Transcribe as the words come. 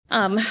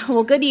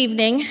Well, good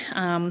evening.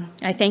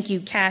 I thank you,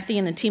 Kathy,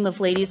 and the team of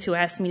ladies who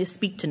asked me to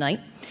speak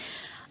tonight.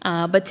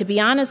 But to be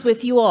honest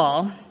with you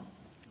all,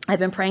 I've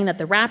been praying that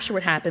the rapture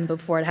would happen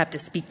before I'd have to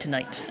speak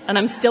tonight, and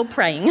I'm still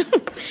praying.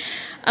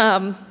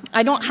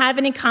 I don't have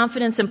any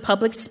confidence in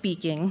public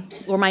speaking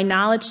or my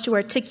knowledge to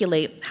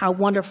articulate how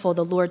wonderful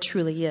the Lord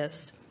truly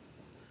is,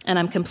 and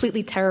I'm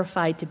completely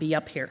terrified to be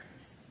up here.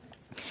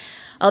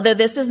 Although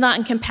this is not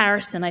in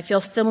comparison, I feel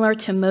similar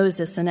to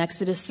Moses in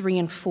Exodus 3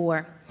 and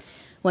 4,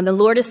 when the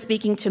Lord is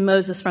speaking to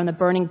Moses from the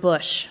burning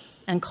bush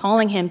and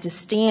calling him to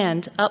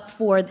stand up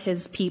for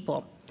his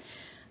people.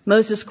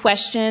 Moses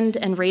questioned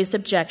and raised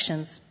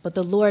objections, but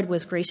the Lord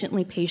was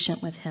graciously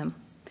patient with him.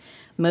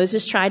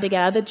 Moses tried to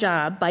get out of the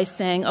job by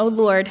saying, "Oh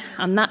Lord,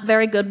 I'm not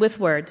very good with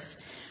words.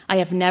 I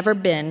have never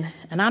been,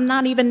 and I'm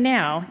not even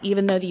now,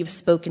 even though you've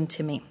spoken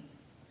to me.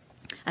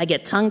 I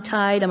get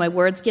tongue-tied and my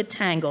words get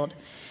tangled.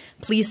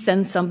 Please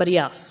send somebody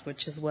else,"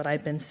 which is what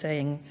I've been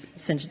saying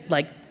since,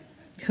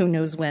 who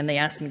knows when they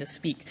asked me to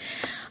speak.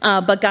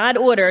 But God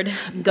ordered,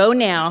 "Go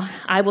now,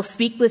 I will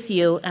speak with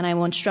you, and I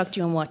will instruct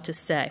you on what to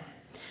say."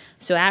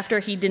 So after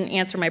he didn't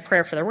answer my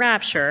prayer for the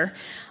rapture,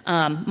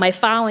 my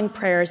following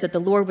prayer is that the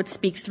Lord would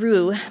speak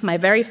through my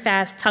very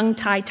fast,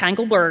 tongue-tied,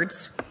 tangled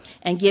words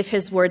and give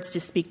his words to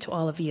speak to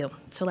all of you.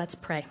 So let's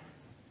pray.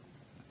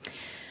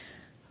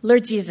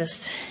 Lord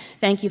Jesus,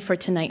 thank you for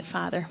tonight,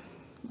 Father.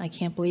 I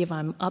can't believe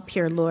I'm up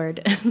here,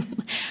 Lord.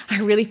 I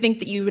really think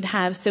that you would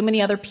have so many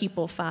other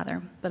people,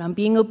 Father, but I'm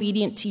being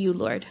obedient to you,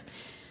 Lord.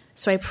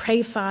 So I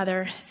pray,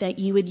 Father, that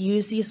you would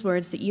use these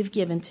words that you've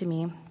given to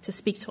me to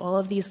speak to all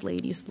of these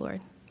ladies,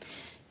 Lord.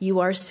 You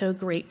are so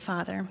great,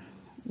 Father.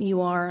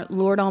 You are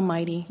Lord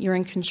Almighty. You're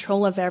in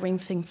control of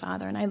everything,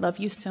 Father, and I love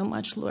you so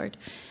much, Lord.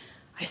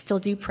 I still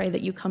do pray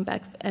that you come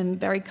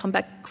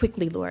back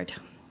quickly, Lord.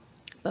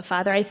 But,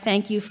 Father, I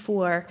thank you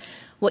for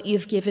what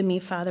you've given me,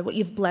 Father, what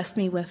you've blessed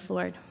me with,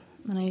 Lord.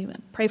 And I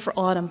pray for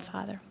Autumn,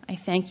 Father. I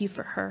thank you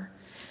for her.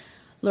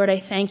 Lord, I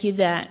thank you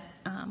that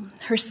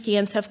her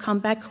scans have come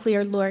back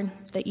clear, Lord,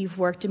 that you've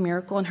worked a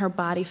miracle in her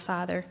body,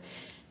 Father.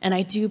 And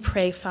I do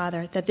pray,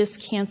 Father, that this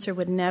cancer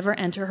would never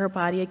enter her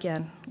body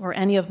again, or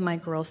any of my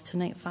girls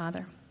tonight,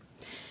 Father.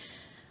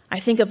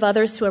 I think of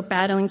others who are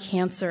battling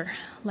cancer,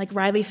 like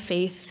Riley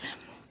Faith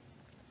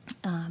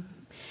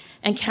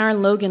and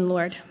Karen Logan,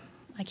 Lord.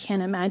 I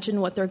can't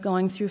imagine what they're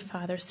going through,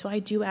 Father, so I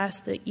do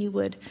ask that you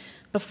would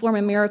perform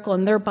a miracle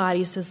in their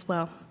bodies as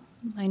well.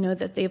 I know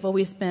that they've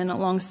always been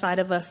alongside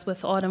of us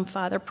with Autumn,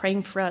 Father,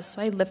 praying for us,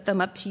 so I lift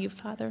them up to you,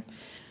 Father.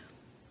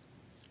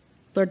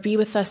 Lord, be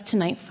with us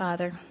tonight,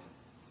 Father.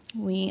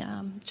 We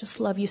just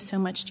love you so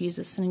much,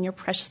 Jesus, and in your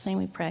precious name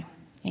we pray.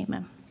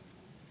 Amen.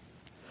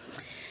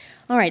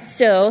 All right,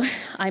 so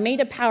I made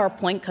a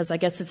PowerPoint because I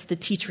guess it's the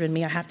teacher in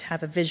me. I have to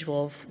have a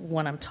visual of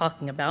what I'm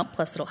talking about,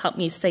 plus it'll help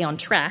me stay on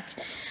track.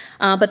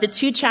 But the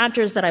two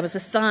chapters that I was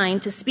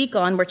assigned to speak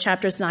on were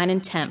chapters 9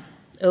 and 10,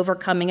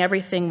 overcoming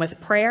everything with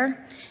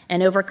prayer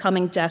and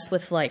overcoming death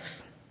with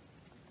life.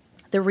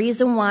 The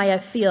reason why I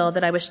feel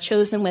that I was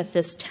chosen with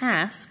this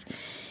task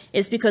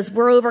is because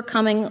we're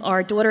overcoming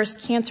our daughter's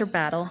cancer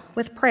battle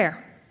with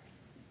prayer.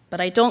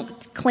 But I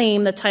don't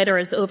claim the title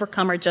as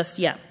overcomer just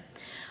yet.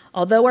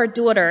 Although our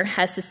daughter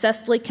has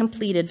successfully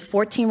completed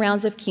 14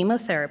 rounds of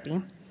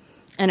chemotherapy,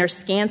 and her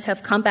scans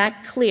have come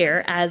back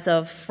clear as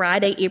of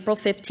Friday, April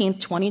 15th,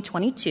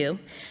 2022,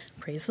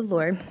 praise the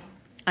Lord,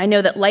 I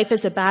know that life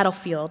is a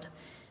battlefield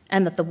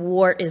and that the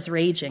war is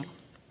raging.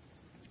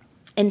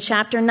 In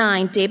chapter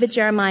 9, David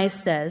Jeremiah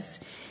says,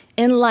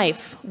 "In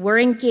life, we're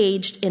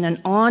engaged in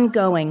an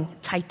ongoing,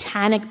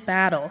 titanic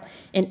battle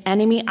in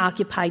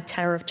enemy-occupied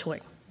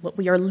territory, what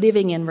we are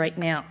living in right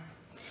now.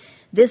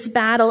 This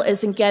battle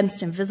is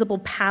against invisible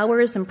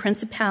powers and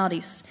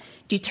principalities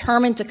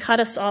determined to cut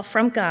us off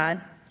from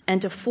God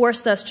and to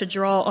force us to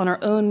draw on our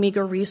own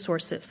meager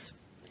resources.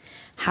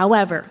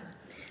 However,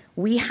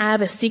 we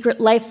have a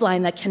secret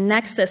lifeline that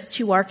connects us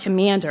to our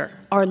commander,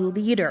 our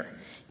leader,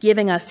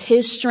 giving us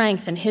his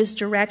strength and his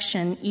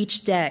direction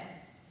each day.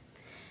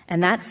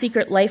 And that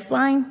secret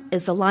lifeline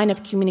is the line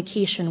of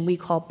communication we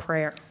call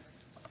prayer."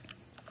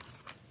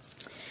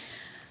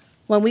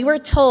 When we were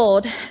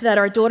told that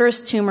our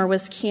daughter's tumor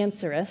was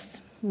cancerous,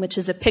 which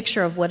is a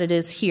picture of what it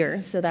is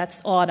here, so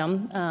that's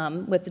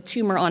Autumn with the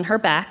tumor on her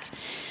back,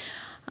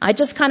 I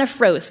just kind of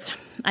froze.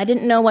 I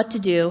didn't know what to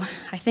do.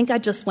 I think I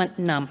just went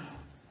numb.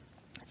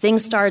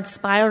 Things started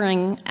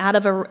spiraling at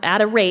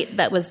a rate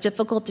that was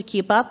difficult to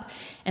keep up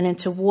and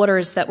into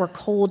waters that were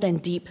cold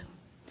and deep.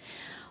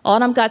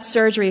 Autumn got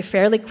surgery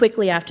fairly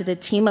quickly after the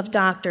team of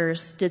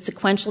doctors did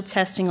sequential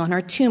testing on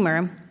her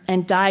tumor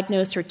and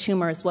diagnosed her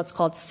tumor as what's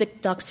called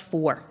sick ducts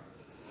 4,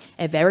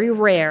 a very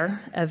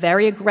rare, a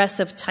very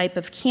aggressive type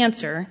of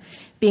cancer,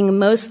 being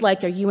most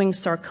like a Ewing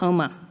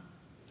sarcoma.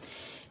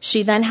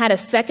 She then had a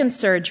second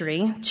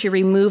surgery to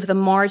remove the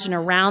margin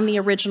around the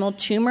original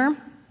tumor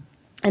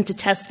and to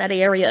test that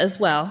area as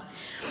well,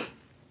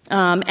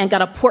 and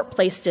got a port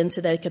placed in so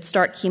that it could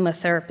start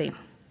chemotherapy.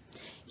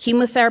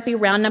 Chemotherapy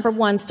round number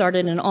 1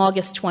 started in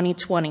August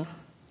 2020.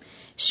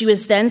 She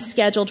was then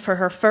scheduled for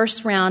her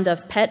first round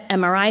of PET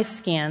MRI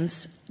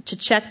scans to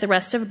check the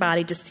rest of her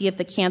body to see if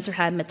the cancer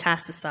had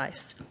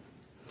metastasized.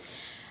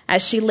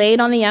 As she laid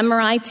on the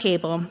MRI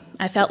table,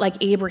 I felt like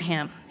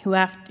Abraham, who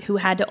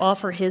had to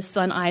offer his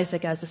son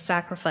Isaac as a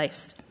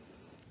sacrifice.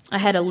 I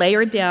had to lay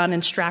her down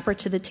and strap her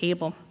to the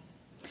table.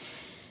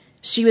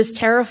 She was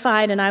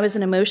terrified and I was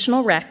an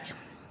emotional wreck.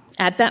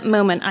 At that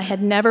moment, I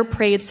had never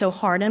prayed so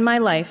hard in my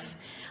life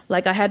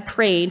like I had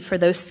prayed for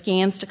those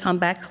scans to come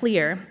back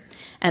clear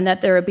and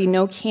that there would be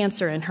no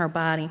cancer in her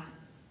body.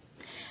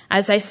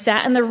 As I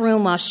sat in the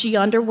room while she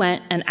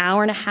underwent an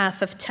hour and a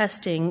half of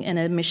testing in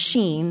a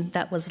machine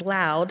that was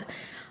loud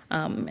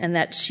and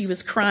that she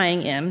was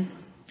crying in,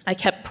 I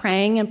kept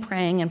praying and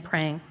praying and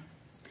praying.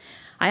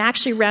 I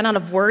actually ran out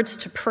of words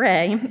to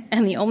pray,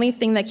 and the only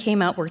thing that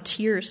came out were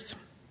tears.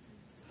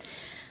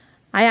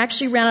 I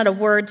actually ran out of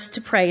words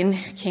to pray and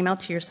came out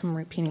tears. I'm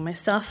repeating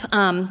myself.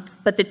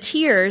 But the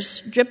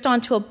tears dripped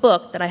onto a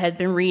book that I had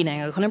been reading.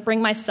 I couldn't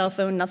bring my cell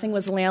phone. Nothing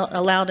was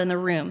allowed in the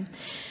room.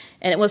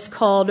 And it was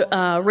called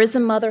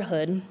Risen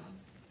Motherhood,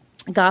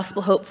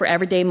 Gospel Hope for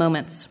Everyday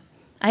Moments.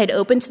 I had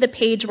opened to the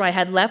page where I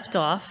had left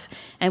off,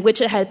 and which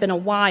it had been a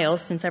while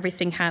since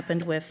everything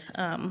happened with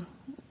her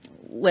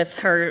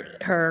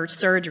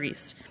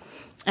surgeries.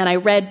 And I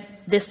read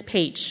this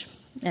page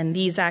and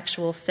these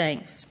actual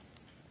sayings.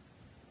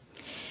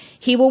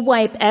 He will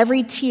wipe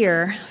every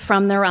tear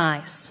from their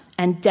eyes,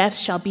 and death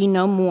shall be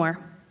no more.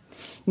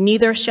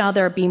 Neither shall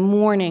there be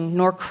mourning,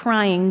 nor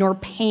crying, nor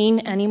pain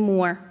any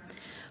more,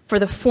 for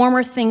the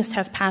former things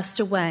have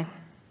passed away.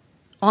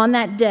 On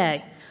that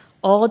day,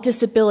 all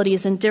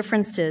disabilities and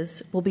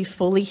differences will be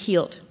fully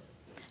healed.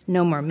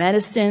 No more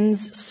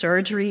medicines,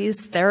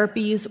 surgeries,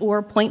 therapies, or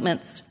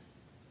appointments.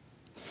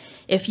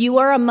 If you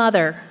are a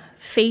mother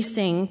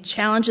facing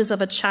challenges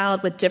of a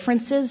child with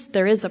differences,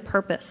 there is a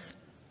purpose.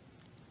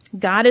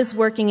 God is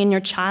working in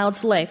your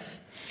child's life,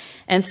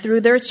 and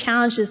through their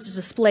challenges to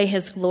display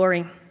his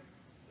glory.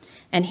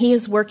 And he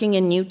is working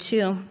in you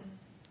too.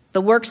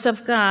 The works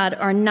of God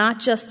are not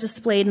just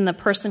displayed in the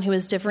person who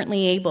is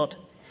differently abled.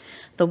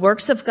 The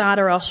works of God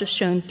are also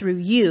shown through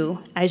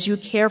you as you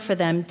care for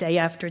them day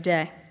after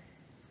day.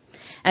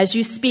 As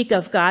you speak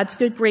of God's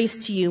good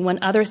grace to you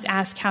when others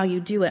ask how you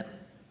do it.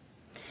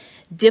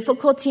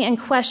 Difficulty and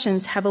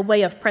questions have a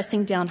way of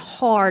pressing down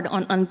hard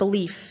on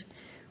unbelief,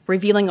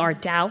 revealing our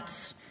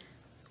doubts,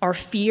 our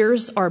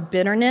fears, our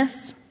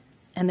bitterness,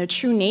 and the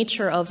true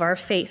nature of our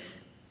faith.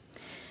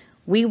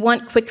 We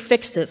want quick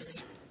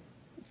fixes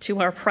to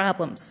our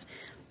problems,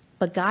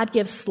 but God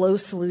gives slow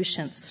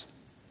solutions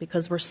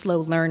because we're slow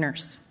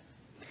learners.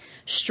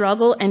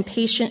 Struggle and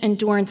patient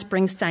endurance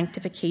bring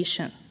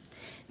sanctification.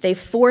 They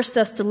force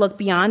us to look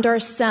beyond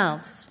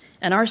ourselves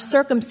and our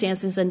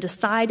circumstances and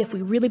decide if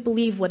we really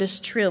believe what is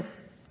true.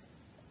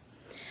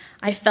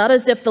 I felt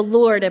as if the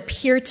Lord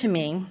appeared to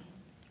me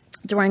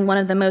during one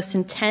of the most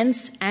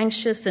intense,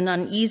 anxious, and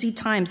uneasy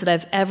times that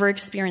I've ever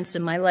experienced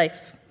in my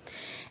life,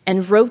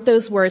 and wrote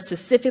those words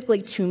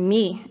specifically to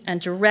me and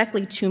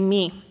directly to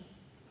me.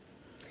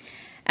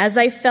 As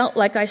I felt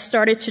like I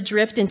started to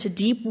drift into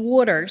deep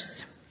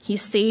waters, he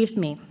saved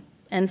me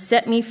and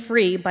set me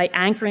free by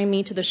anchoring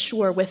me to the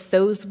shore with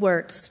those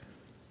words.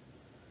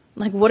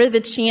 Like, what are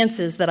the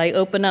chances that I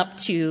open up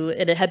to,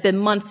 it had been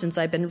months since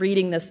I've been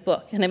reading this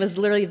book, and it was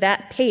literally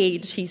that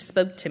page he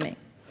spoke to me.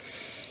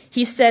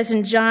 He says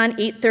in John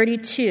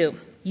 8:32,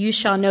 you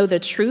shall know the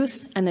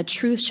truth, and the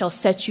truth shall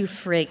set you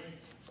free.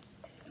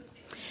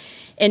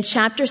 In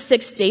chapter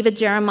 6, David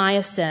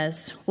Jeremiah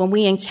says, when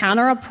we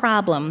encounter a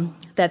problem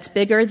that's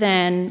bigger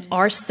than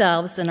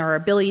ourselves and our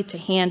ability to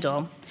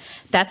handle,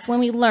 that's when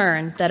we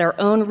learn that our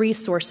own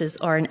resources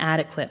are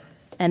inadequate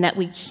and that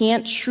we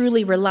can't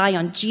truly rely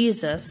on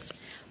Jesus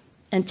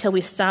until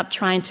we stop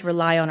trying to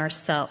rely on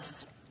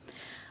ourselves.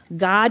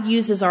 God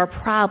uses our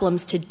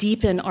problems to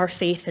deepen our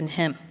faith in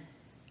him.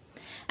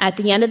 At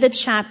the end of the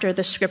chapter,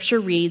 the scripture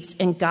reads,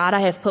 in God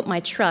I have put my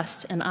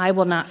trust, and I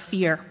will not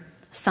fear.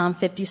 Psalm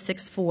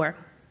 56:4.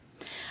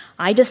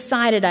 I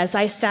decided as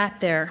I sat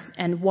there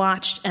and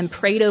watched and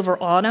prayed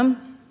over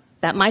autumn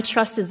that my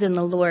trust is in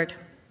the Lord.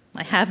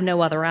 I have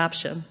no other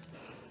option.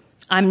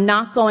 I'm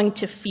not going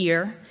to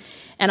fear,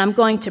 and I'm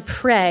going to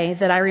pray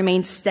that I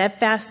remain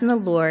steadfast in the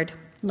Lord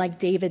like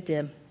David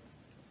did.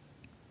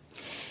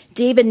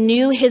 David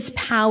knew his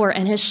power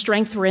and his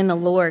strength were in the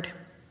Lord.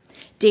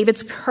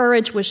 David's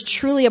courage was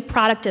truly a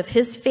product of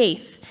his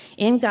faith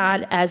in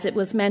God, as it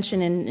was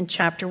mentioned in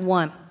chapter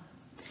 1.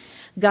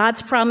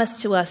 God's promise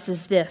to us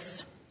is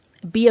this: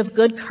 be of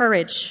good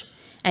courage,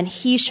 and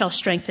he shall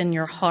strengthen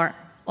your heart,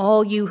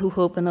 all you who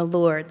hope in the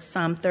Lord.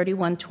 Psalm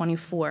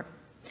 31:24.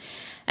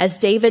 As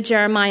David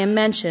Jeremiah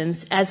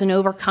mentions, as an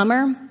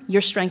overcomer,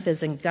 your strength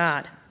is in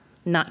God,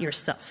 not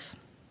yourself.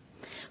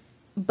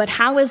 But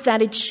how is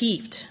that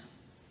achieved?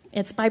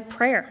 It's by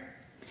prayer.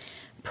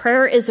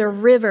 Prayer is a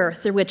river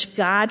through which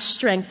God's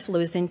strength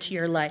flows into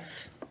your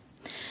life.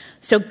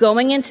 So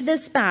going into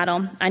this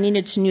battle, I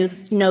needed to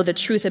know the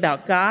truth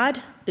about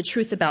God, the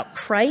truth about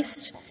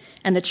Christ,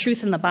 and the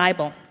truth in the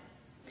Bible.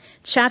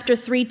 Chapter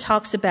 3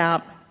 talks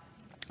about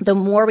The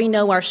more we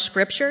know our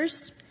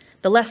scriptures,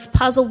 the less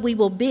puzzled we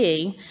will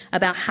be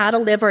about how to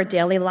live our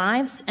daily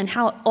lives and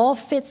how it all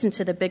fits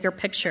into the bigger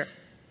picture.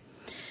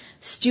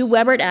 Stu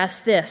Weber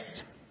asked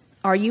this: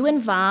 are you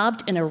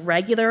involved in a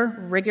regular,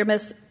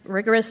 rigorous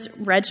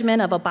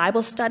regimen of a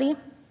Bible study?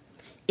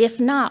 If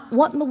not,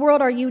 what in the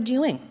world are you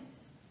doing?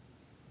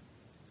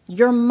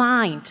 Your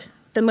mind,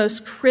 the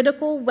most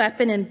critical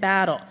weapon in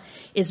battle,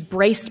 is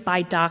braced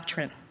by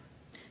doctrine.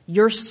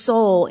 Your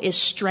soul is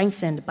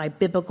strengthened by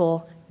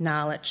biblical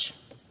knowledge.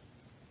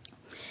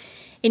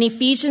 In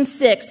Ephesians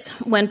 6,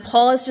 when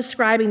Paul is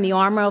describing the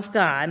armor of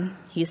God,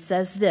 he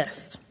says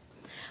this: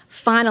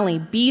 finally,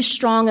 be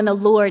strong in the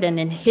Lord and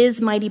in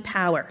his mighty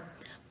power.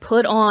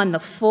 Put on the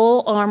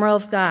full armor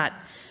of God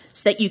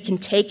so that you can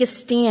take a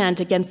stand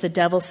against the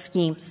devil's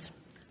schemes.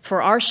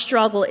 For our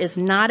struggle is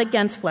not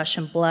against flesh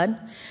and blood,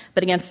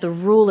 but against the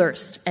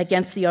rulers,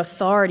 against the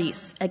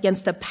authorities,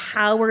 against the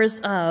powers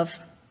of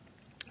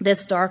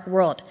this dark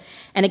world,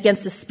 and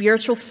against the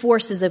spiritual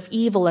forces of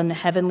evil in the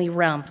heavenly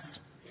realms.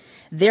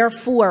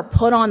 Therefore,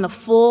 put on the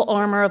full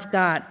armor of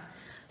God,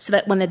 so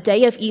that when the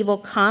day of evil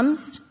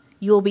comes,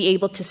 you will be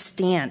able to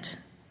stand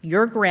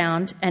your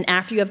ground, and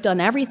after you have done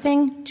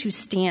everything, to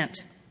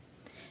stand.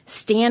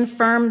 Stand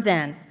firm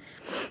then,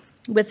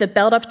 with the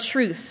belt of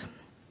truth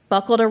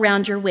buckled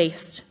around your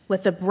waist,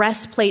 with the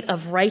breastplate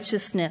of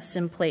righteousness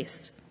in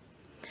place,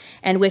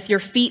 and with your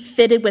feet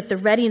fitted with the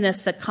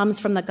readiness that comes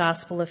from the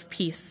gospel of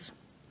peace.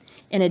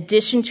 In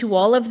addition to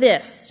all of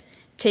this,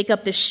 take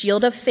up the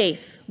shield of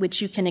faith,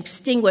 which you can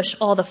extinguish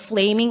all the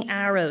flaming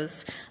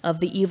arrows of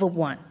the evil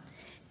one.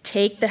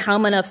 Take the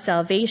helmet of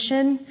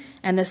salvation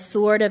and the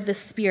sword of the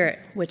Spirit,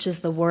 which is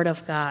the word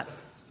of God.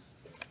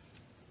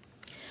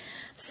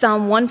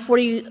 Psalm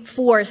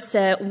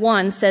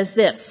 144:1 says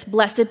this: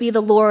 blessed be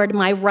the Lord,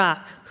 my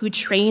rock, who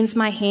trains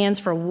my hands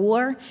for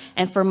war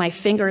and my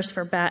fingers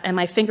for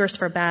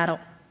battle.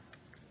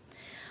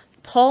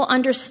 Paul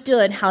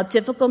understood how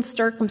difficult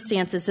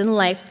circumstances in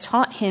life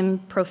taught him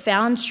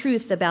profound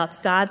truth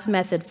about God's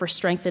method for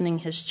strengthening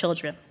his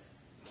children.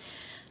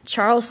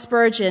 Charles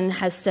Spurgeon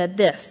has said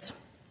this: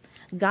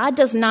 God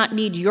does not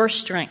need your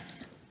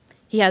strength.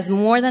 He has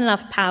more than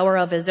enough power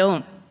of his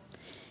own.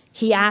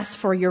 He asks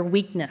for your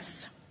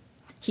weakness.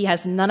 He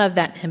has none of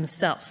that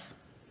himself.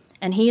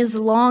 And he is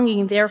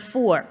longing,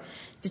 therefore,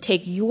 to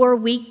take your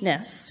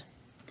weakness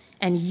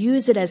and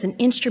use it as an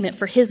instrument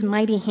for his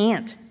mighty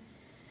hand.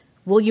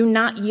 Will you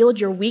not yield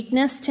your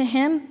weakness to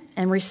him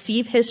and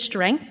receive his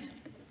strength?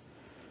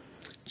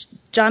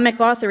 John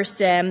MacArthur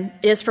said,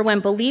 it is for when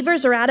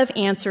believers are out of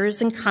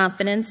answers and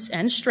confidence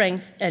and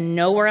strength and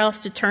nowhere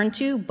else to turn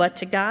to but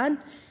to God,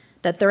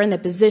 that they're in the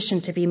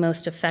position to be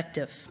most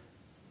effective.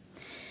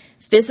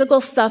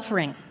 Physical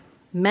suffering,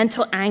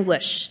 mental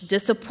anguish,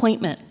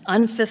 disappointment,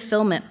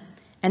 unfulfillment,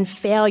 and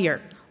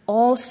failure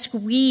all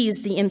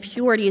squeeze the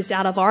impurities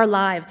out of our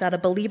lives, out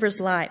of believers'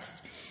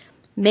 lives,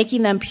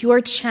 making them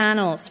pure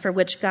channels for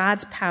which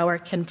God's power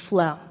can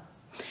flow.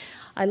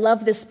 I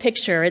love this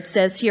picture. It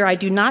says here, I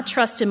do not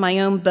trust in my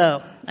own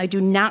bow. I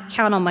do not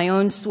count on my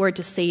own sword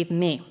to save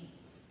me.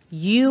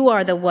 You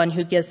are the one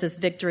who gives us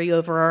victory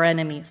over our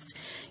enemies.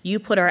 You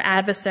put our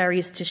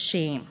adversaries to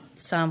shame.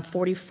 Psalm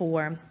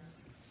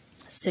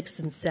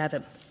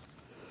 44:6-7.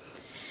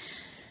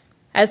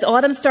 As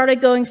Autumn started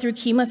going through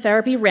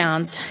chemotherapy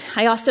rounds,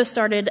 I also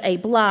started a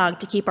blog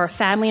to keep our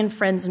family and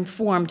friends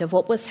informed of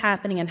what was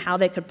happening and how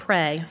they could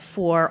pray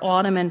for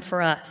Autumn and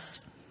for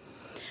us.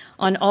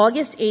 On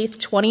August 8th,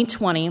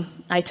 2020,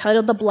 I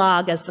titled the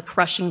blog as The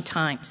Crushing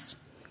Times.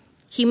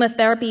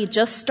 Chemotherapy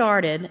just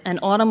started, and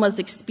Autumn was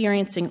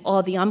experiencing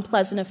all the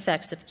unpleasant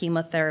effects of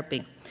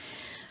chemotherapy,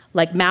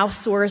 like mouth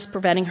sores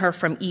preventing her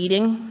from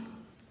eating,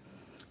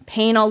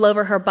 pain all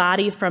over her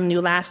body from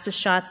Neulasta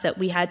shots that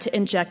we had to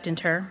inject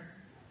into her.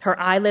 Her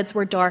eyelids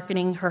were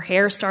darkening, her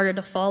hair started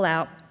to fall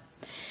out,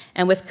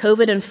 and with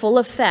COVID in full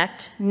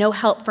effect, no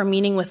help for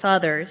meeting with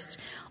others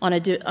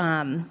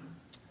that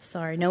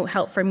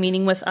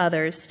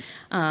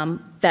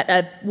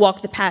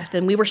walked the path,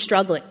 and we were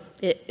struggling.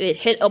 It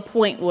hit a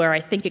point where I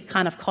think it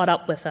kind of caught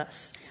up with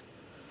us.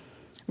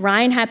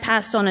 Ryan had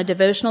passed on a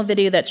devotional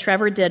video that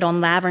Trevor did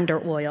on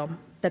lavender oil.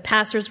 The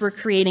pastors were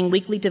creating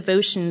weekly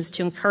devotions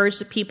to encourage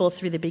the people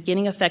through the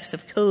beginning effects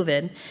of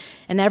COVID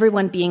and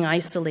everyone being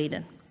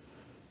isolated.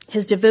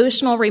 His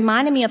devotional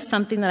reminded me of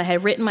something that I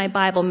had written in my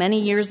Bible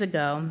many years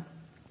ago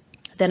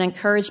that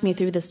encouraged me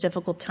through this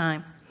difficult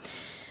time.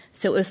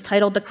 So it was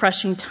titled The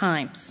Crushing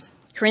Times.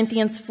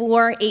 Corinthians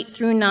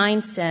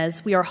 4:8-9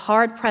 says, we are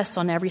hard pressed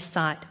on every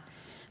side,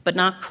 but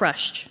not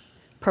crushed,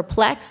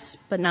 perplexed,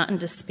 but not in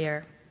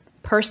despair,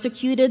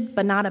 persecuted,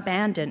 but not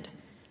abandoned,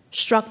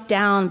 struck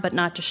down, but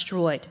not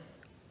destroyed.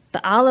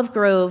 The olive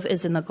grove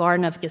is in the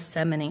Garden of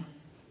Gethsemane.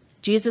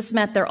 Jesus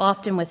met there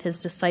often with his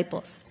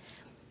disciples,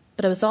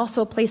 but it was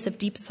also a place of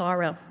deep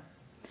sorrow.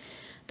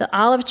 The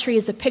olive tree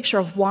is a picture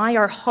of why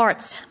our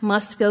hearts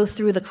must go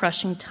through the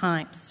crushing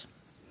times.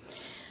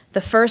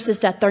 The first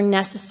is that they're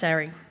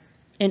necessary.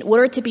 In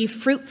order to be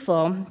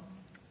fruitful,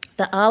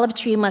 the olive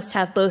tree must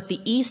have both the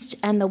east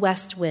and the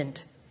west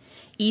wind.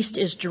 East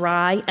is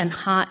dry and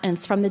hot, and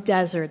it's from the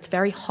desert. It's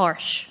very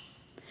harsh.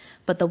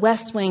 But the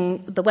west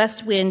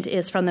wind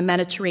is from the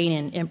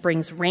Mediterranean. It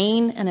brings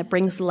rain and it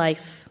brings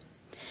life.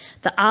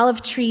 The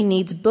olive tree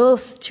needs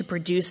both to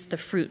produce the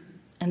fruit,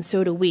 and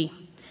so do we.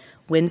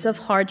 Winds of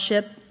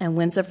hardship and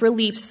winds of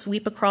relief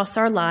sweep across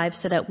our lives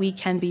so that we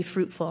can be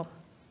fruitful.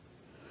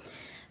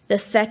 The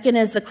second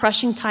is the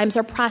crushing times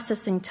are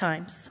processing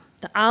times.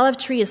 The olive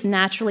tree is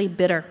naturally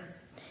bitter.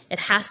 It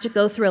has to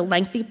go through a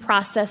lengthy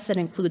process that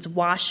includes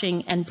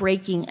washing and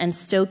breaking and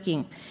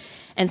soaking,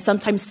 and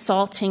sometimes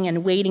salting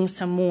and waiting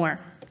some more.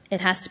 It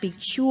has to be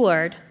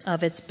cured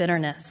of its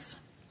bitterness.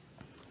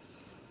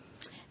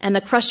 And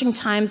the crushing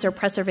times are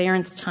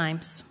perseverance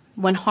times.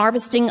 When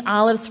harvesting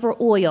olives for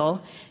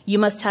oil, you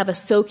must have a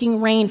soaking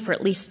rain for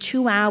at least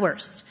 2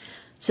 hours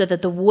so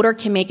that the water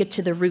can make it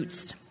to the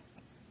roots,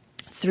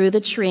 through the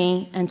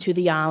tree and to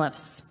the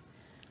olives.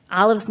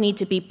 Olives need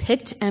to be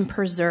picked and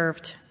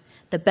preserved.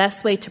 The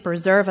best way to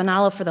preserve an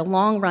olive for the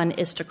long run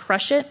is to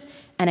crush it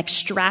and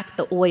extract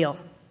the oil.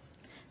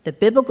 The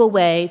biblical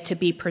way to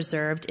be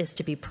preserved is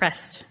to be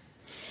pressed.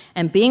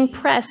 And being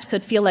pressed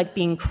could feel like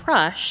being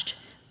crushed,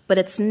 but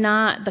it's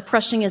not. The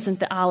crushing isn't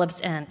the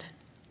olive's end.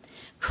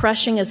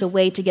 Crushing is a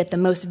way to get the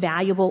most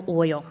valuable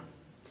oil.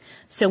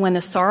 So when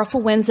the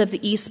sorrowful winds of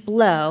the east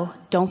blow,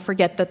 don't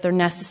forget that they're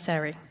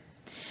necessary.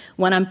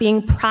 When I'm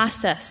being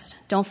processed,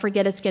 don't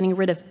forget it's getting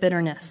rid of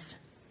bitterness.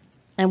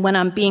 And when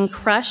I'm being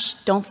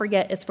crushed, don't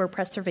forget it's for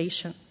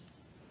preservation.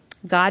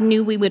 God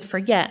knew we would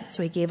forget,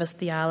 so he gave us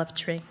the olive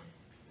tree.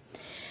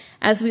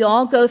 As we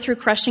all go through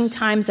crushing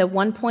times at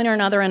one point or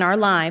another in our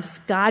lives,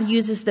 God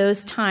uses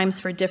those times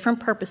for different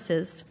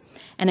purposes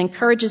and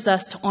encourages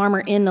us to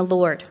armor in the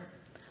Lord.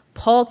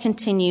 Paul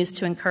continues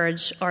to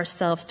encourage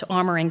ourselves to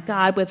armor in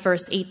God with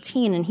verse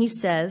 18, and he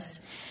says,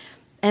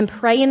 "And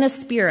pray in the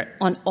Spirit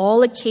on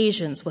all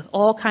occasions with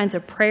all kinds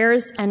of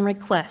prayers and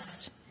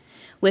requests.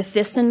 With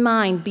this in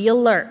mind, be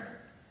alert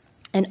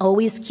and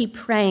always keep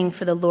praying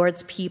for the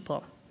Lord's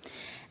people."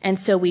 And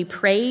so we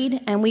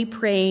prayed and we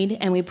prayed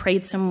and we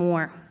prayed some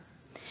more.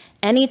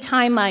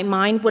 Anytime my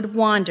mind would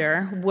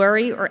wander,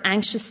 worry or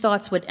anxious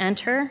thoughts would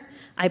enter,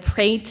 I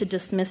prayed to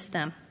dismiss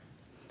them.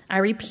 I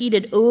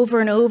repeated over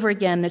and over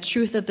again the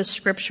truth of the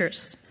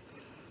scriptures,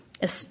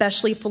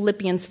 especially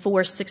Philippians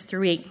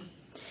 4:6-8.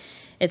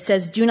 It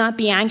says, "Do not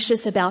be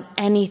anxious about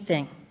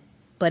anything,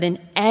 but in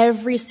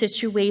every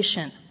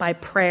situation, by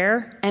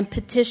prayer and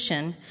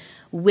petition,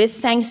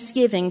 with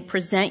thanksgiving,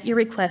 present your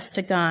requests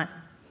to God.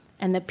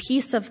 And the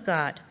peace of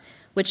God,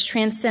 which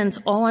transcends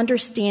all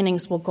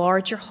understandings, will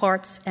guard your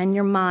hearts and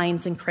your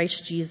minds in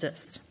Christ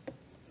Jesus."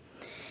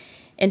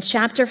 In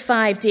chapter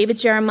 5, David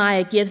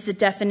Jeremiah gives the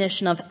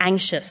definition of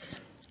anxious.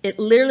 It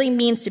literally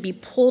means to be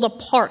pulled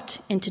apart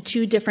into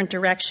 2 different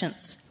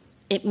directions.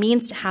 It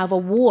means to have a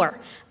war,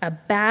 a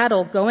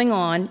battle going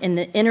on in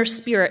the inner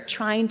spirit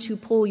trying to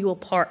pull you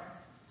apart.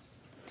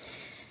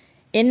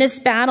 In this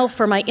battle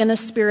for my inner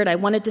spirit, I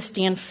wanted to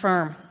stand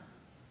firm.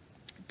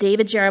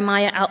 David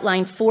Jeremiah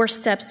outlined 4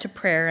 steps to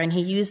prayer, and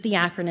he used the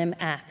acronym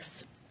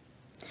ACTS.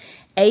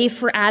 A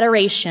for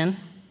adoration,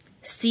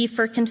 C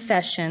for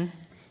confession,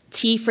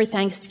 T for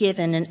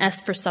thanksgiving, and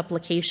S for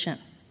supplication.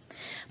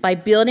 By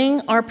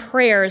building our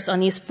prayers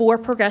on these 4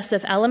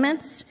 progressive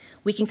elements,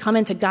 we can come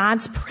into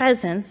God's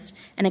presence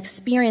and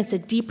experience a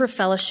deeper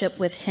fellowship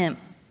with him.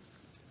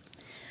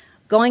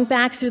 Going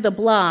back through the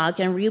blog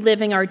and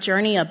reliving our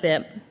journey a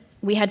bit,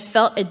 we had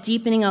felt a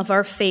deepening of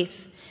our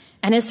faith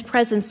and his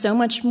presence so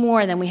much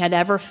more than we had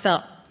ever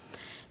felt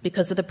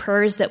because of the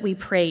prayers that we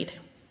prayed.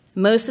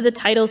 Most of the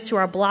titles to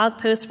our blog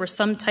posts were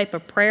some type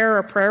of prayer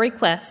or prayer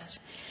request,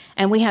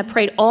 and we had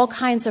prayed all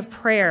kinds of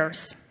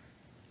prayers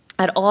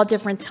at all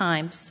different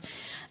times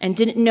and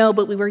didn't know,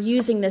 but we were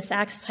using this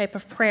Acts type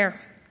of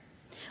prayer.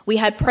 We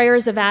had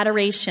prayers of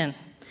adoration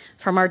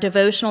from our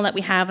devotional that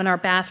we have in our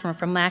bathroom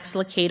from Max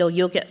Lucado.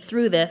 You'll get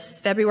through this.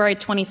 February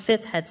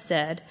 25th had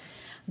said,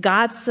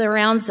 "God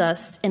surrounds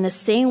us in the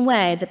same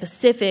way the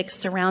Pacific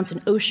surrounds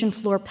an ocean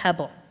floor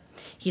pebble.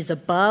 He's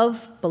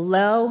above,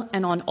 below,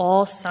 and on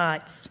all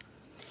sides.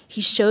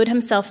 He showed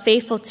himself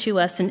faithful to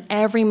us in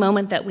every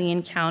moment that we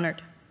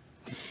encountered."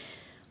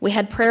 We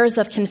had prayers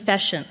of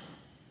confession,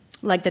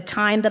 like the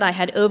time that I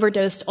had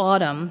overdosed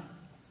Autumn.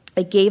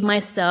 I gave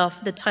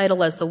myself the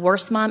title as the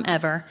worst mom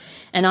ever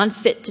and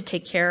unfit to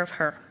take care of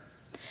her.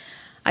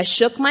 I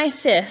shook my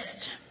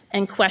fist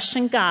and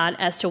questioned God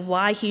as to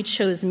why he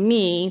chose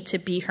me to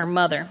be her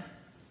mother.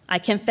 I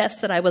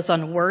confessed that I was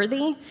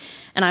unworthy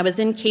and I was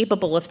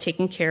incapable of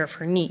taking care of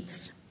her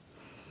needs.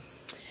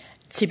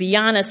 To be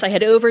honest, I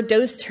had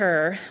overdosed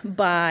her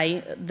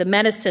by the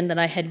medicine that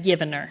I had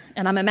given her.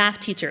 And I'm a math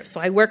teacher, so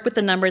I work with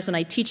the numbers and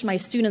I teach my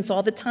students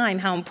all the time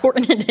how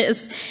important it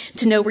is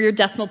to know where your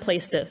decimal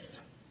place is.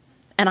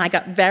 And I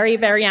got very,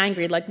 very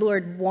angry, like,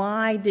 "Lord,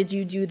 why did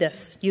you do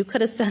this? You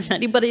could have sent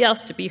anybody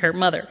else to be her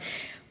mother,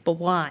 but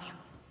why?"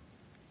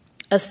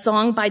 A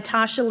song by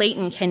Tasha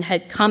Layton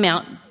had come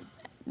out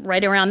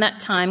right around that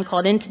time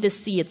called "Into the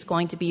Sea, It's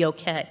Going to Be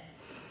Okay."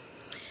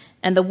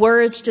 And the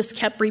words just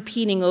kept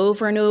repeating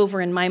over and over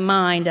in my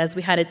mind as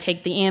we had to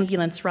take the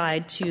ambulance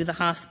ride to the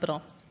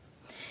hospital.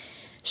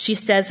 She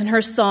says in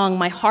her song,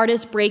 "My heart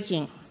is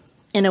breaking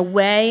in a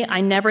way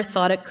I never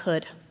thought it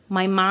could.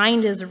 My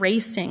mind is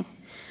racing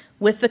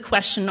with the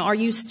question, are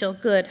you still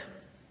good?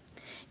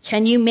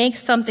 Can you make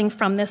something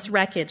from this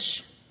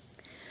wreckage?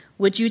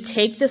 Would you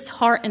take this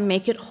heart and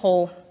make it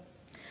whole?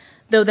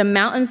 Though the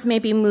mountains may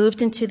be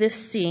moved into this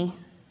sea,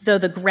 though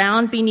the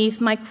ground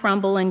beneath might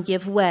crumble and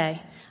give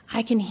way,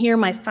 I can hear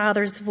my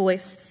Father's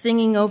voice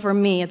singing over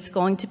me, it's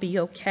going to be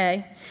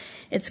okay.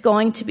 It's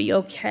going to be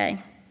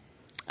okay.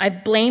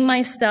 I've blamed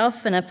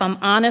myself, and if I'm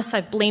honest,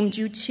 I've blamed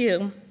you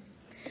too.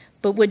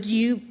 But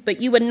you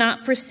would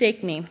not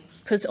forsake me,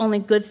 because only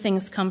good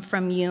things come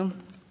from you.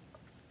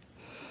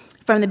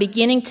 From the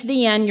beginning to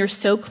the end, you're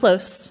so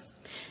close.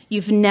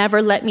 You've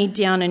never let me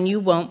down, and you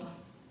won't.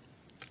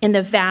 In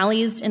the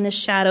valleys, in the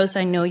shadows,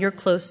 I know you're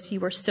close.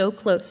 You are so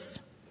close.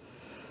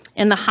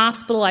 In the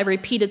hospital, I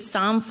repeated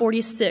Psalm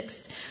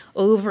 46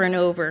 over and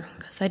over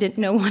because I didn't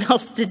know what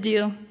else to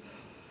do.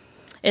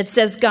 It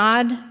says,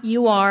 God,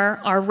 you are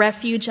our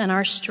refuge and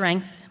our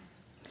strength.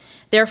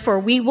 Therefore,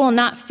 we will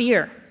not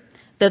fear,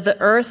 though the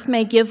earth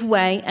may give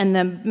way and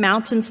the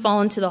mountains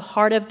fall into the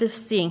heart of the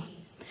sea,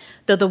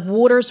 though the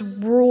waters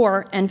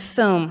roar and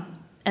foam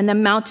and the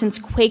mountains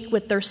quake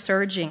with their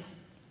surging.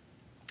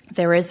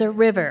 There is a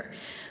river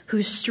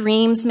whose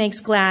streams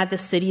makes glad the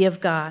city of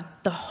God,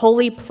 the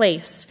holy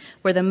place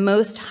where the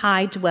Most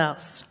High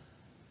dwells.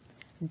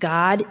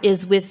 God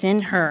is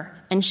within her,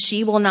 and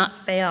she will not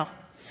fail.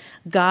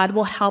 God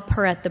will help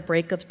her at the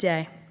break of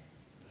day.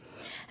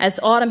 As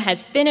Autumn had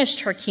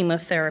finished her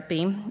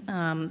chemotherapy,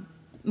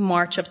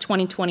 March of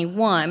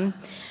 2021,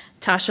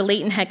 Tasha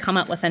Layton had come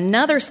up with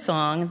another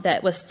song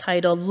that was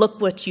titled,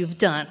 Look What You've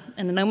Done,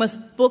 and it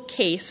almost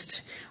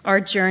bookcased our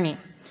journey.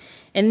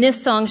 In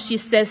this song, she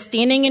says,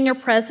 standing in your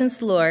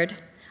presence, Lord,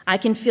 I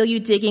can feel you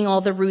digging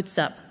all the roots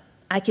up.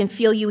 I can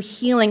feel you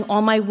healing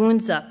all my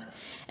wounds up.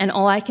 And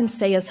all I can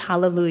say is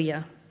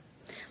hallelujah.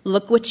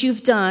 Look what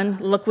you've done.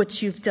 Look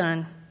what you've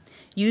done.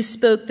 You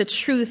spoke the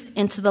truth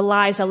into the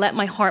lies I let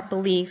my heart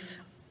believe.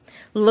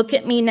 Look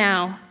at me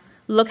now.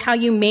 Look how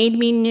you made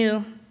me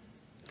new.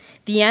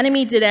 The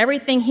enemy did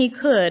everything he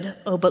could.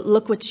 Oh, but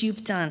look what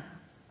you've done.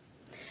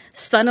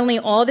 Suddenly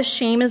all the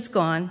shame is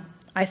gone.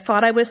 I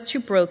thought I was too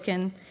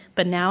broken.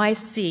 But now I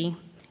see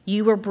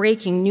you were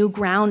breaking new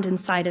ground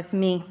inside of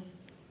me.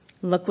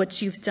 Look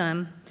what you've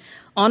done.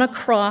 On a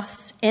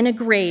cross, in a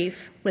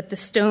grave, with the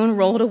stone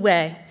rolled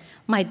away,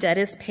 my debt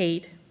is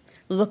paid.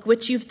 Look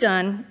what you've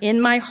done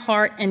in my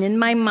heart and in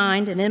my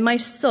mind and in my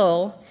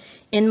soul,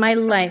 in my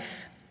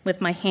life.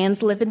 With my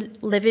hands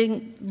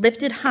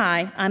lifted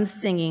high, I'm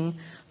singing,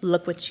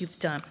 look what you've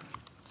done.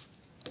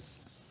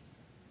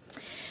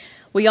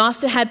 We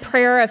also had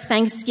prayer of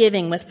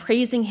thanksgiving with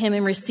praising him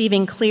and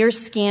receiving clear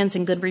scans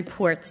and good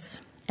reports.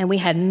 And we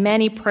had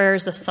many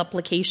prayers of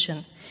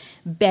supplication,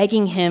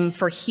 begging him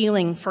for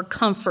healing, for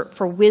comfort,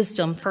 for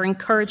wisdom, for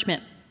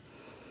encouragement.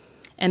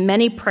 And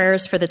many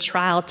prayers for the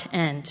trial to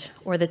end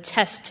or the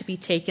test to be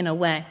taken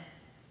away.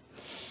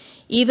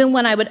 Even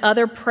when I would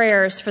utter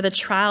prayers for the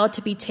trial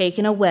to be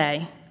taken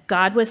away,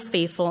 God was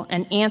faithful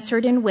and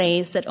answered in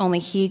ways that only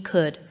he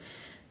could.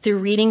 Through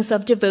readings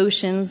of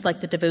devotions, like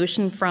the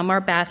devotion from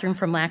our bathroom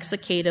from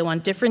Laxacato, on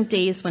different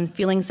days when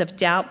feelings of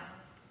doubt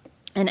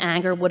and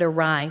anger would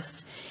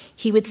arise,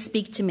 he would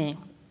speak to me.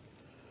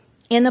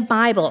 In the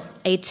Bible,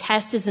 a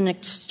test is an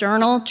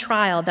external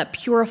trial that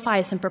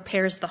purifies and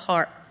prepares the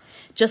heart,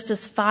 just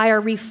as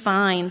fire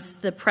refines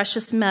the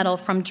precious metal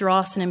from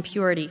dross and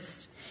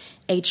impurities.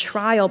 A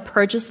trial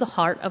purges the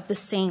heart of the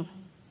same.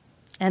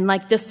 And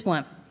like this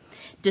one,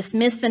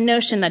 dismiss the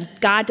notion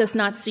that God does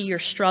not see your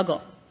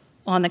struggle.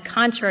 On the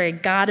contrary,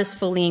 God is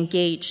fully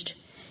engaged.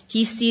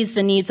 He sees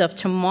the needs of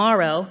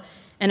tomorrow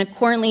and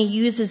accordingly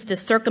uses the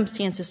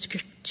circumstances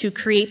to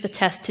create the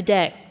test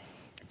today.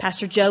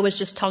 Pastor Joe was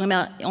just talking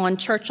about on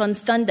church on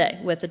Sunday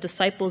with the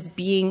disciples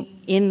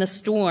being in the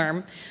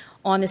storm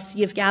on the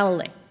Sea of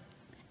Galilee.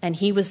 And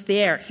he was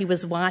there. He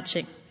was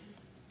watching.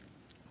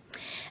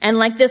 And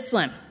like this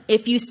one,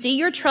 if you see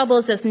your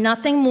troubles as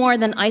nothing more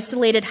than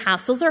isolated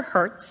hassles or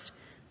hurts,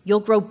 you'll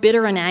grow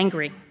bitter and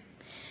angry.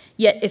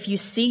 Yet if you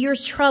see your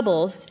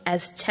troubles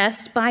as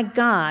tests by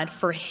God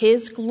for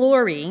his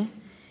glory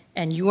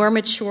and your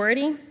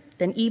maturity,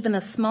 then even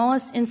the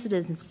smallest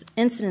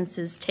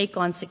incidences take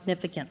on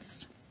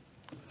significance.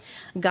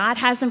 God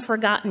hasn't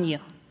forgotten you,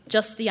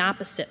 just the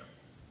opposite.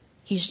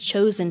 He's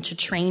chosen to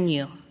train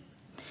you.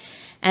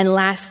 And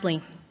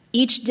lastly,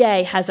 each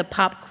day has a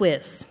pop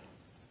quiz,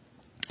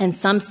 and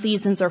some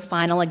seasons are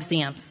final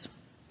exams.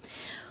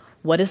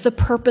 What is the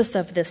purpose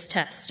of this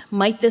test?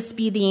 Might this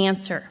be the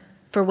answer?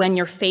 For when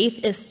your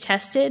faith is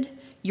tested,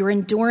 your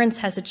endurance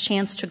has a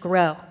chance to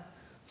grow.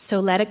 So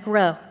let it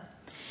grow.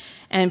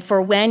 And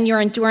for when your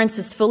endurance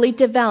is fully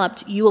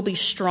developed, you will be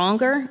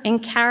stronger in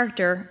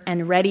character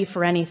and ready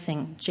for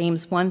anything.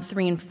 James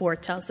 1:3-4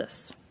 tells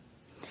us.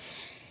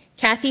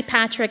 Kathy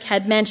Patrick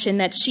had mentioned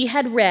that she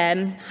had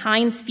read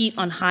Hinds' Feet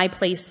on High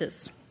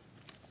Places.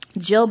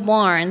 Jill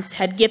Barnes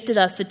had gifted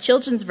us the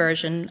children's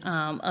version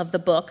of the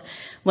book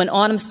when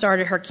Autumn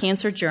started her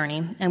cancer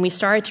journey, and we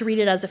started to read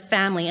it as a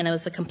family, and it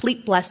was a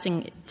complete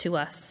blessing to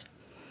us.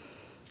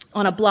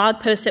 On a blog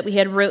post that we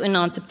had written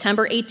on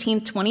September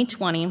 18,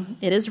 2020,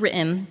 it is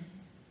written,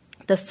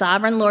 "The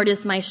sovereign Lord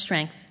is my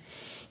strength.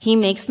 He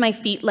makes my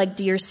feet like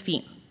deer's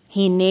feet.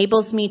 He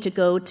enables me to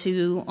go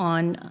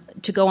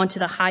onto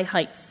the high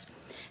heights."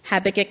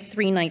 Habakkuk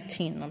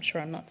 3:19. I'm sure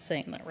I'm not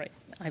saying that right.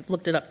 I've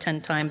looked it up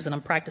 10 times and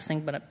I'm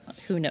practicing, but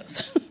who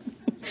knows?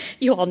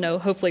 You all know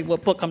hopefully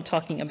what book I'm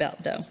talking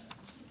about, though.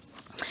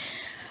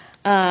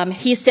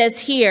 He says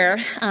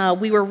here,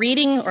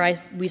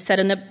 we said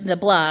in the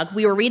blog,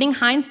 we were reading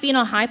Hind's Feet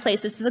on High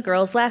Places to the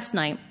girls last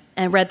night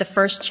and read the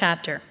first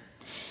chapter.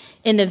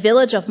 In the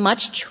village of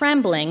much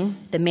trembling,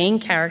 the main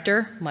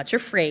character, much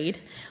afraid,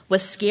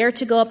 was scared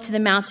to go up to the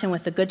mountain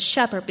with the good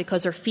shepherd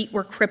because her feet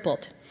were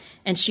crippled,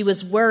 and she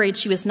was worried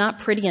she was not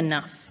pretty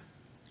enough.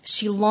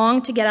 She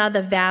longed to get out of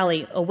the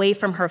valley, away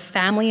from her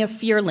family of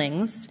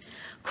fearlings,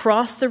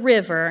 cross the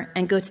river,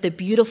 and go to the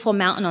beautiful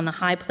mountain on the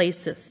high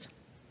places.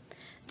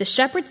 The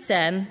shepherd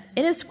said,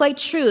 "It is quite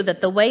true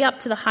that the way up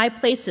to the high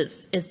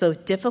places is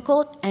both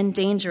difficult and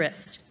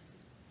dangerous.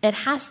 It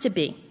has to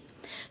be,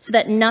 so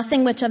that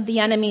nothing which of the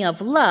enemy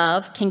of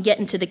love can get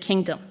into the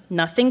kingdom.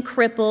 Nothing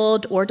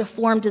crippled or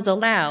deformed is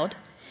allowed,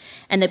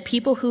 and the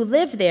people who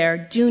live there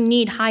do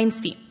need hinds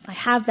feet. I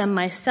have them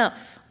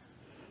myself,"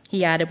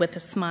 he added with a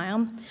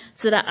smile,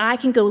 "so that I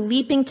can go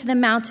leaping to the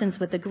mountains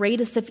with the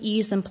greatest of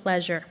ease and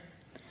pleasure.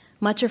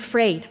 Much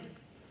afraid,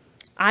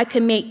 I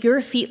could make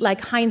your feet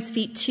like hinds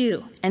feet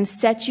too, and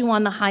set you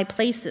on the high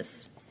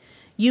places.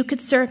 You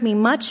could serve me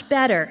much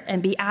better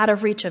and be out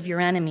of reach of your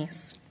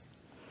enemies."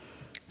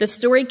 The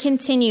story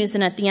continues,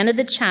 and at the end of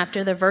the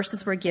chapter, the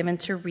verses were given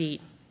to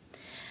read.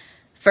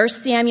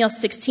 1 Samuel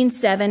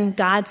 16:7,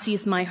 "God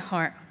sees my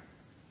heart."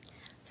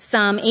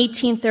 Psalm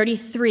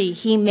 18:33,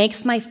 "He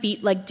makes my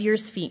feet like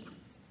deer's feet."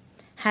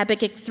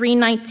 Habakkuk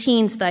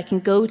 3:19, "So that I can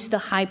go to the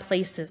high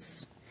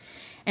places."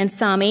 And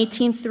Psalm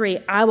 18:3,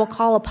 "I will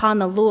call upon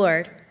the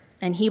Lord,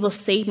 and he will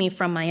save me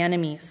from my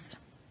enemies."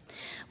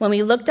 When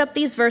we looked up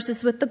these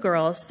verses with the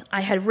girls,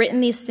 I had written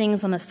these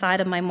things on the side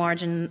of my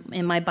margin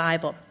in my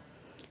Bible.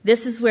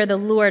 This is where the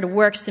Lord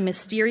works in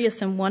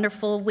mysterious and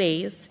wonderful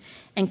ways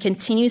and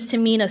continues to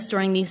meet us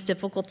during these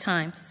difficult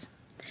times.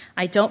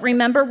 I don't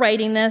remember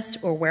writing this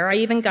or where I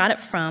even got it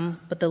from,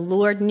 but the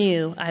Lord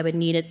knew I would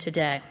need it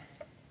today.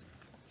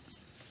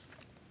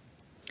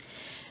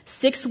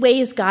 6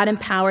 ways God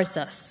empowers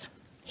us.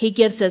 He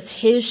gives us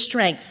his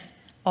strength,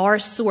 our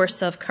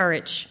source of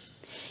courage.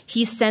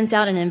 He sends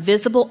out an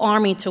invisible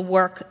army to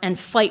work and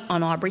fight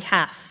on our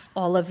behalf,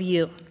 all of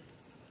you.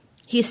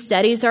 He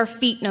steadies our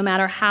feet no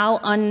matter how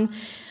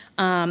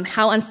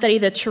unsteady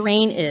the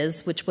terrain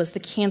is, which was the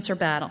cancer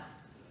battle.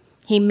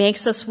 He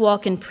makes us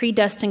walk in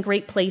predestined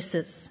great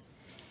places.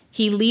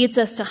 He leads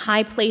us to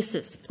high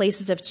places,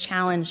 places of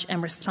challenge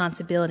and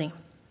responsibility.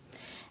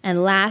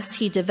 And last,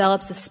 he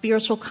develops a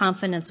spiritual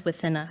confidence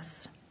within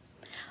us.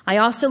 I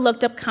also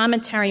looked up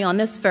commentary on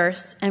this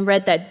verse and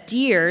read that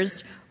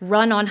deers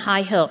run on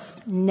high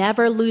hills,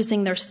 never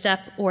losing their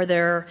step or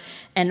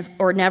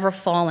never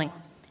falling.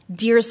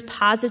 Deers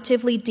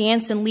positively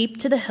dance and leap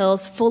to the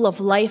hills full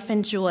of life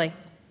and joy.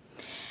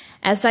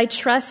 As I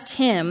trust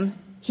him,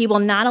 he will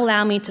not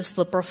allow me to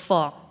slip or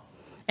fall,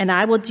 and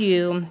I will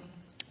do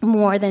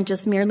more than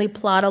just merely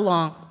plod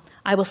along.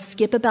 I will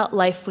skip about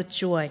life with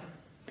joy.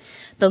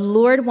 The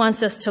Lord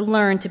wants us to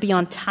learn to be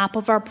on top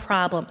of our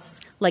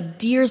problems, like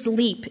deer's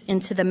leap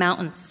into the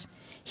mountains.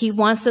 He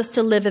wants us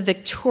to live a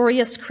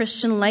victorious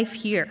Christian life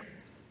here.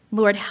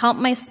 Lord, help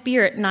my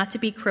spirit not to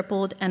be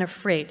crippled and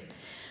afraid.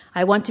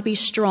 I want to be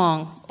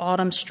strong,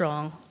 Autumn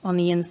strong, on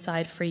the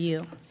inside for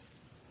you.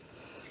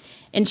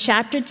 In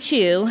chapter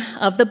 2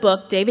 of the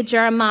book, David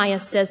Jeremiah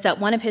says that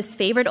one of his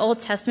favorite Old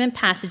Testament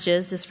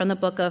passages is from the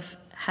book of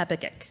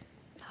Habakkuk.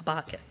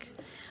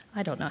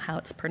 I don't know how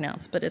it's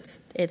pronounced, but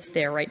it's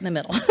there right in the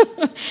middle.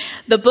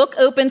 The book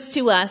opens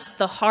to us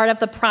the heart of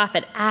the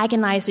prophet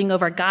agonizing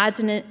over God's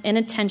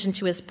inattention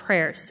to his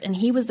prayers, and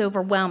he was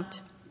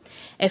overwhelmed,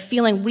 a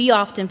feeling we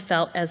often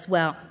felt as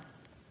well.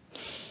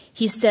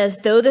 He says,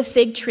 "Though the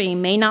fig tree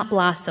may not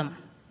blossom,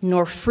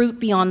 nor fruit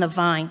be on the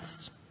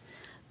vines,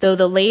 though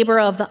the labor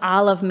of the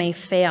olive may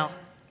fail,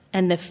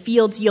 and the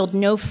fields yield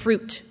no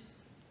fruit,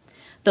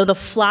 though the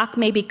flock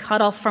may be cut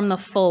off from the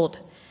fold,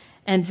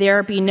 and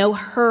there be no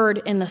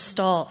herd in the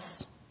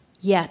stalls,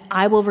 yet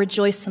I will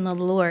rejoice in the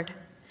Lord.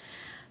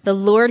 The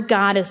Lord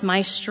God is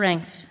my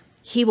strength.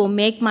 He will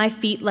make my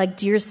feet like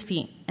deer's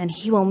feet, and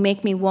he will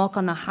make me walk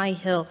on the high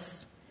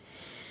hills."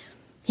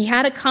 He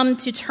had to come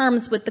to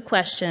terms with the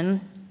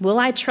question, will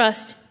I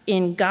trust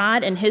in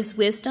God and his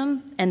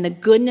wisdom and the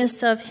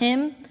goodness of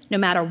him, no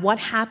matter what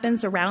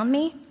happens around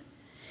me?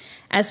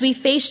 As we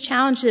face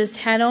challenges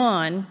head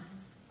on,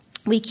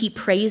 we keep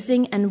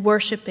praising and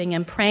worshiping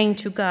and praying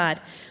to God,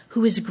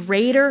 who is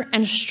greater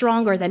and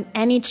stronger than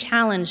any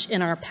challenge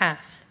in our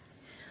path.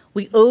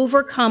 We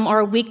overcome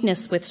our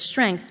weakness with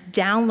strength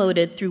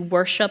downloaded through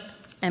worship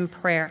and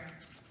prayer.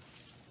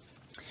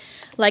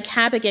 Like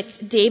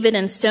Habakkuk, David,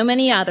 and so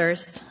many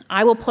others,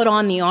 I will put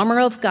on the armor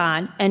of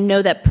God and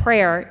know that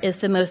prayer is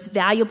the most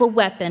valuable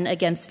weapon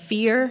against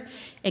fear,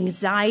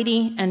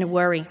 anxiety, and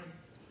worry.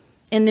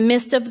 In the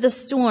midst of the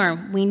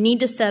storm, we need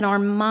to set our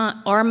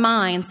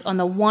minds on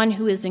the one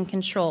who is in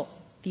control,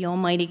 the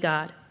Almighty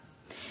God.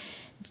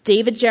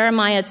 David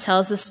Jeremiah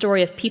tells the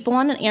story of people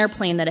on an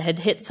airplane that had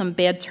hit some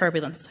bad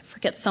turbulence. I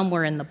forget,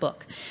 somewhere in the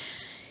book.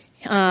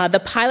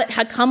 The pilot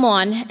had come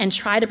on and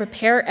tried to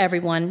prepare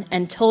everyone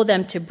and told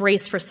them to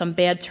brace for some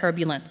bad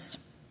turbulence.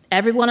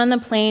 Everyone on the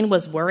plane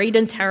was worried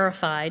and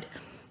terrified,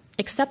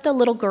 except a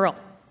little girl.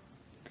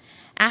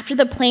 After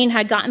the plane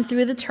had gotten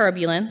through the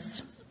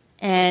turbulence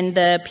and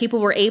the people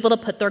were able to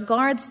put their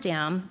guards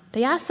down,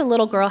 they asked the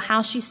little girl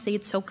how she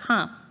stayed so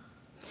calm.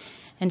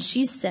 And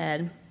she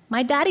said,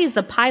 "My daddy's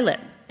the pilot,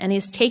 and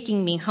he's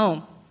taking me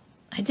home.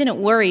 I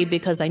didn't worry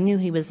because I knew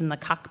he was in the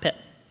cockpit."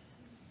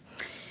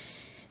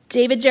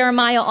 David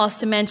Jeremiah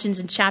also mentions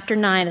in chapter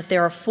 9 that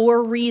there are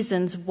 4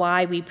 reasons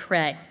why we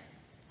pray.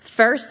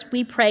 First,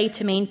 we pray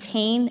to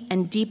maintain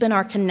and deepen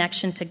our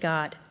connection to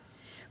God.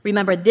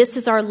 Remember, this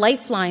is our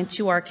lifeline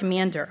to our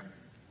commander.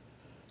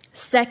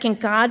 Second,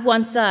 God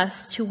wants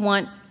us to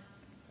want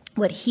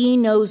what he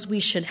knows we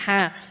should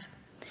have.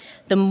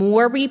 The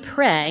more we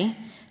pray,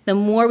 the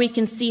more we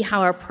can see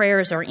how our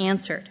prayers are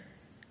answered.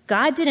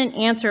 God didn't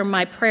answer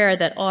my prayer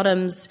that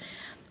Autumn's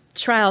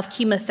trial of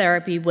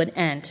chemotherapy would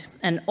end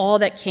and all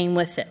that came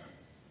with it.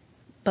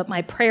 But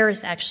my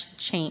prayers actually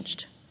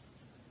changed.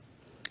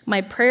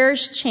 My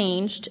prayers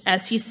changed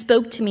as he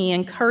spoke to me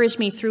and encouraged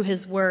me through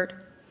his word.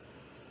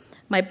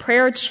 My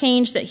prayer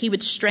changed that he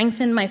would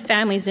strengthen my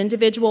family's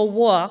individual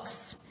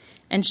walks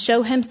and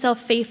show himself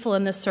faithful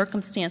in the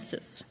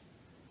circumstances.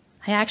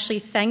 I actually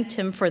thanked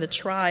him for the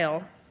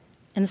trial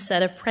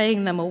instead of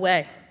praying them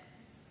away.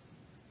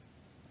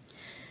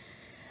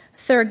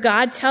 Third,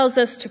 God tells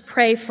us to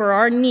pray for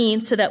our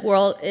needs so that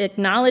we'll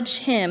acknowledge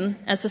him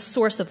as the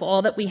source of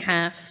all that we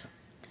have.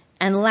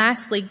 And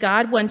lastly,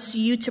 God wants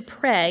you to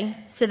pray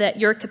so that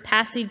your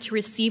capacity to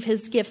receive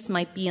his gifts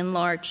might be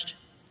enlarged.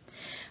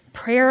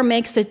 Prayer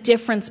makes a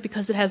difference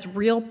because it has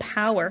real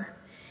power,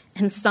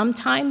 and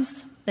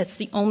sometimes that's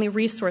the only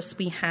resource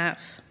we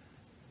have.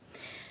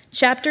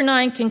 Chapter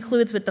 9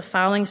 concludes with the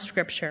following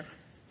scripture.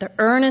 The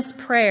earnest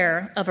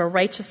prayer of a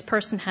righteous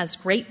person has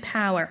great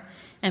power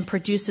and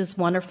produces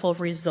wonderful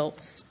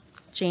results.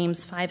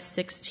 James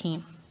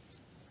 5:16.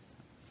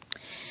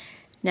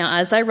 Now,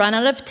 as I run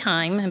out of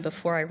time, and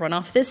before I run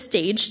off this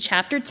stage,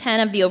 chapter 10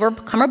 of the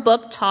Overcomer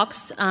book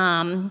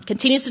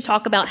continues to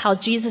talk about how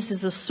Jesus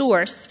is the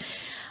source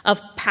of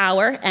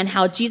power and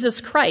how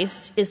Jesus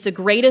Christ is the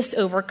greatest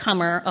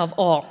overcomer of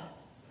all.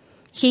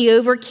 He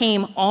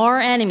overcame our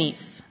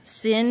enemies,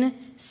 sin,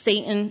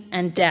 Satan,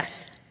 and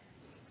death.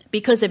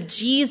 Because of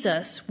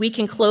Jesus, we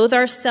can clothe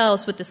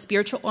ourselves with the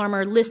spiritual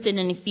armor listed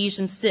in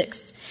Ephesians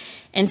 6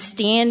 and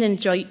stand in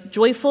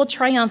joyful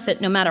triumphant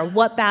no matter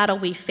what battle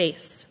we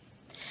face.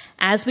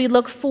 As we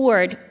look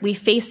forward, we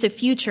face the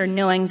future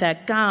knowing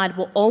that God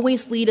will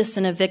always lead us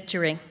in a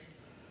victory.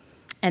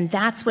 And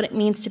that's what it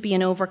means to be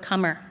an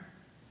overcomer.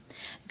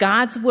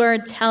 God's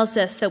word tells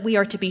us that we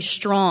are to be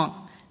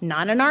strong,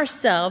 not in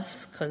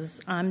ourselves,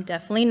 because I'm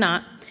definitely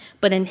not,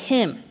 but in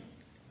him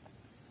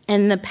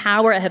and the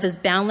power of his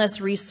boundless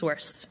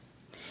resource.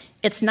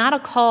 It's not a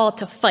call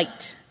to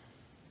fight.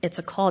 It's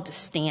a call to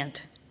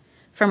stand.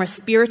 From a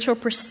spiritual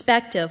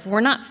perspective,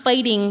 we're not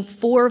fighting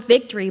for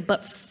victory,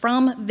 but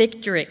from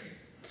victory.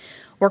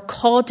 We're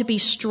called to be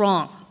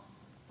strong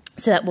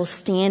so that we'll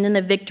stand in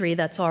the victory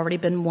that's already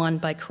been won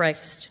by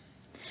Christ.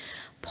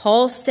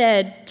 Paul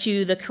said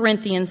to the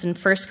Corinthians in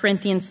 1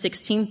 Corinthians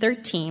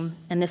 16:13,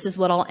 and this is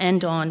what I'll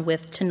end on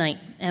with tonight,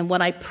 and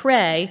what I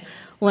pray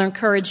will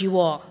encourage you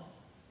all.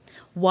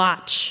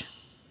 Watch,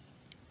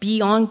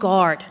 be on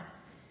guard,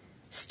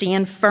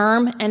 stand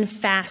firm and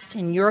fast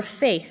in your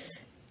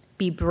faith,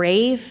 be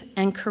brave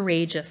and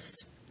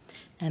courageous,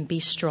 and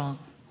be strong.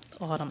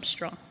 Autumn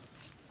strong.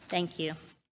 Thank you.